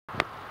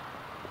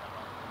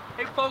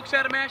Hey folks,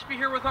 Adam Ashby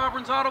here with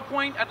Auburn's Auto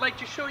Point. I'd like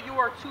to show you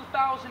our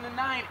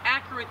 2009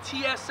 Acura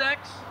TSX,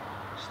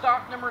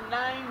 stock number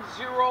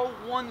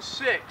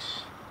 9016.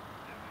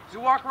 As you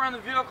walk around the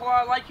vehicle,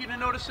 I'd like you to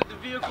notice that the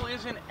vehicle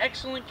is in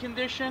excellent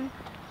condition.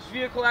 This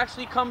vehicle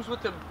actually comes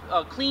with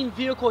a clean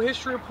vehicle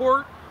history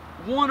report.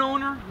 One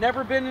owner,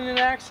 never been in an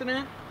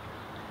accident.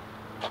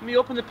 Let me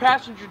open the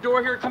passenger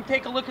door here. Come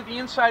take a look at the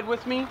inside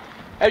with me.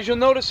 As you'll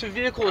notice, the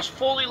vehicle is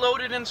fully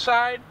loaded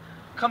inside.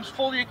 Comes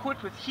fully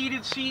equipped with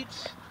heated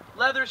seats,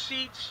 leather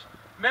seats,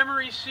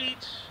 memory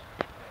seats.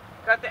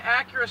 Got the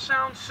Acura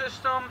sound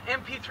system,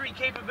 MP3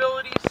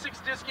 capabilities,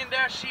 6-disc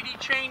in-dash CD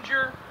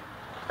changer,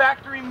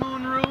 factory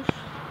moonroof.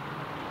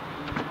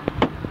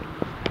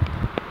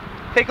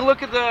 Take a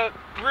look at the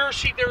rear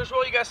seat there as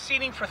well. You got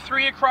seating for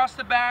 3 across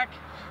the back.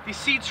 These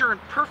seats are in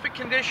perfect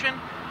condition.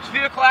 This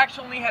vehicle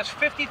actually has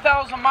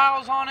 50,000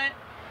 miles on it.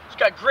 It's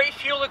got great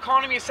fuel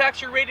economy. It's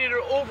actually rated at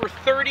over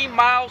 30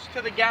 miles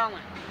to the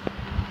gallon.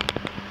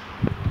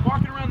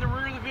 Walking around the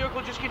rear of the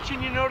vehicle, just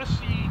continue to notice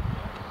the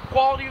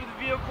quality of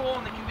the vehicle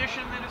and the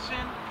condition that it's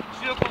in. This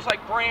vehicle is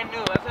like brand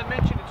new. As I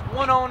mentioned, it's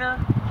one owner,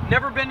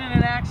 never been in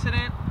an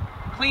accident,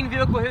 clean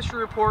vehicle history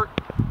report.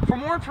 For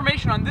more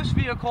information on this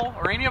vehicle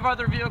or any of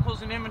other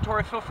vehicles in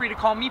inventory, feel free to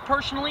call me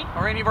personally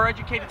or any of our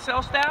educated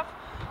sales staff.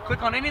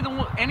 Click on any of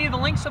the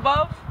links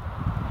above,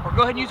 or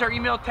go ahead and use our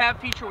email tab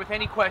feature with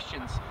any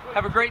questions.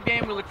 Have a great day,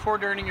 and we look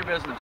forward to earning your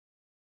business.